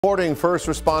Supporting first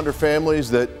responder families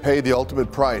that pay the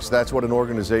ultimate price. That's what an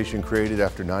organization created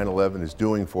after 9/11 is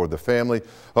doing for the family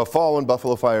of fallen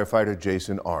Buffalo firefighter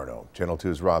Jason Arno. Channel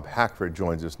 2's Rob Hackford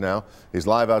joins us now. He's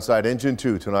live outside Engine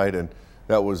 2 tonight, and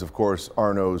that was, of course,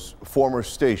 Arno's former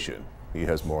station. He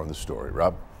has more on the story.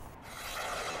 Rob?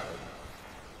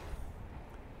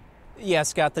 Yeah,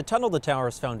 Scott, the Tunnel to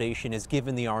Towers Foundation has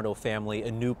given the Arno family a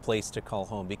new place to call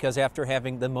home because after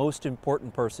having the most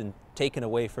important person taken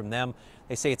away from them,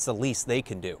 they say it's the least they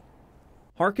can do.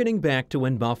 Harkening back to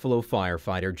when Buffalo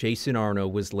firefighter Jason Arno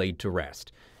was laid to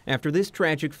rest. After this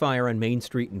tragic fire on Main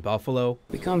Street in Buffalo,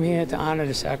 we come here to honor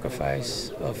the sacrifice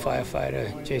of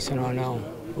firefighter Jason Arno,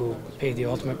 who paid the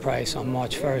ultimate price on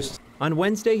March 1st. On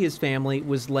Wednesday, his family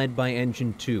was led by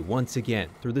Engine 2 once again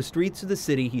through the streets of the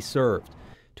city he served,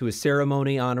 to a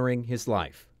ceremony honoring his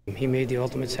life. He made the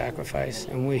ultimate sacrifice,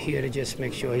 and we're here to just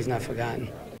make sure he's not forgotten.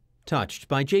 Touched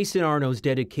by Jason Arno's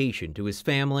dedication to his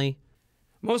family.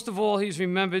 Most of all, he's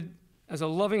remembered as a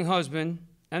loving husband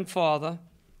and father,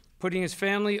 putting his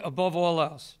family above all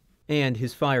else. And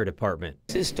his fire department.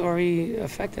 His story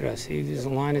affected us. He was a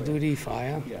line of duty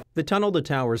fire. The Tunnel to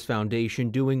Towers Foundation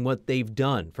doing what they've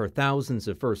done for thousands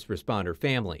of first responder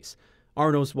families.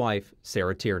 Arno's wife,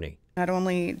 Sarah Tierney. Not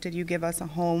only did you give us a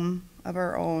home of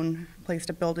our own, a place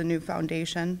to build a new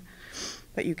foundation,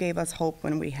 but you gave us hope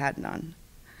when we had none.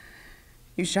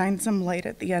 You shined some light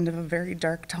at the end of a very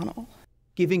dark tunnel.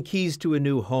 Giving keys to a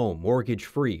new home,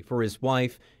 mortgage-free, for his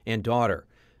wife and daughter.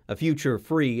 A future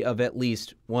free of at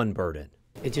least one burden.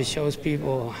 It just shows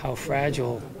people how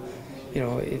fragile,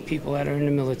 people that are in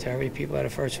the military, people that are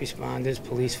first responders,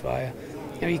 police, fire.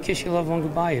 You kiss your loved one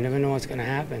goodbye, you never know what's going to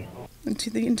happen. And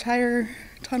to the entire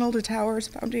Tunnel to Towers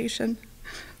Foundation,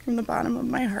 from the bottom of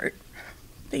my heart,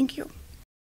 thank you.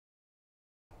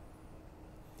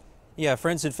 Yeah,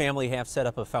 friends and family have set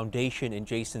up a foundation in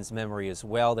Jason's memory as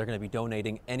well. They're going to be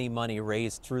donating any money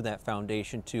raised through that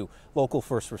foundation to local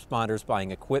first responders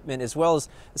buying equipment, as well as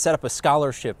set up a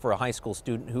scholarship for a high school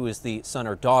student who is the son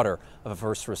or daughter of a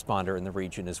first responder in the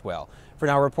region as well. For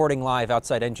now, reporting live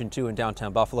outside Engine 2 in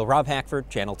downtown Buffalo, Rob Hackford,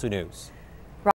 Channel 2 News.